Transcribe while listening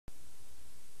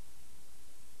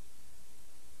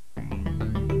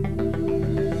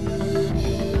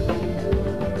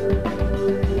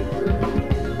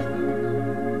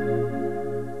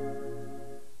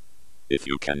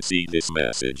you can see this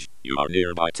message, you are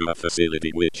nearby to a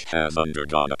facility which has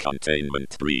undergone a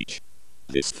containment breach.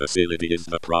 This facility is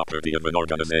the property of an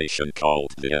organization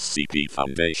called the SCP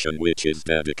Foundation, which is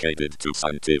dedicated to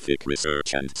scientific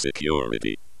research and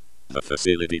security. The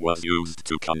facility was used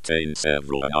to contain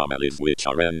several anomalies, which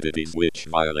are entities which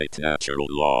violate natural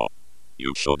law.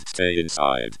 You should stay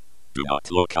inside. Do not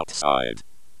look outside.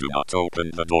 Do not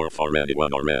open the door for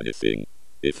anyone or anything.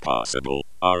 If possible,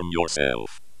 arm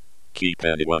yourself. Keep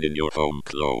anyone in your home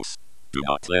close. Do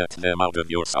not let them out of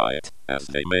your sight, as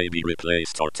they may be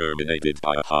replaced or terminated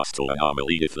by a hostile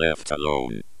anomaly if left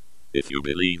alone. If you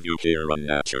believe you hear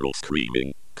unnatural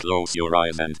screaming, close your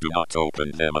eyes and do not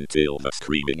open them until the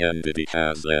screaming entity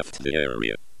has left the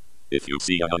area. If you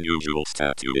see an unusual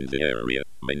statue in the area,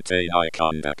 maintain eye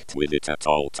contact with it at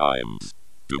all times.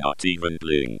 Do not even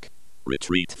blink.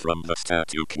 Retreat from the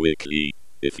statue quickly.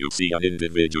 If you see an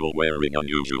individual wearing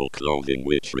unusual clothing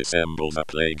which resembles a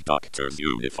plague doctor's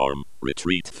uniform,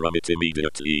 retreat from it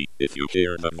immediately. If you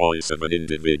hear the voice of an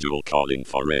individual calling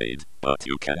for aid, but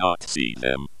you cannot see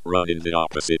them, run in the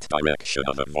opposite direction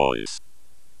of the voice.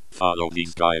 Follow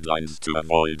these guidelines to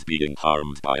avoid being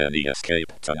harmed by any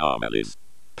escaped anomalies.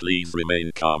 Please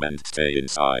remain calm and stay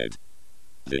inside.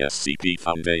 The SCP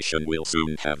Foundation will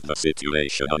soon have the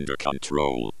situation under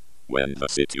control. When the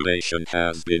situation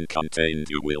has been contained,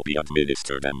 you will be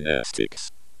administered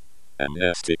amnestics.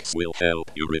 Amnestics will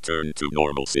help you return to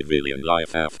normal civilian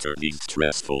life after these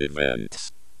stressful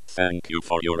events. Thank you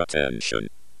for your attention.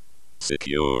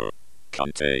 Secure,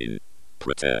 contain,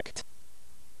 protect.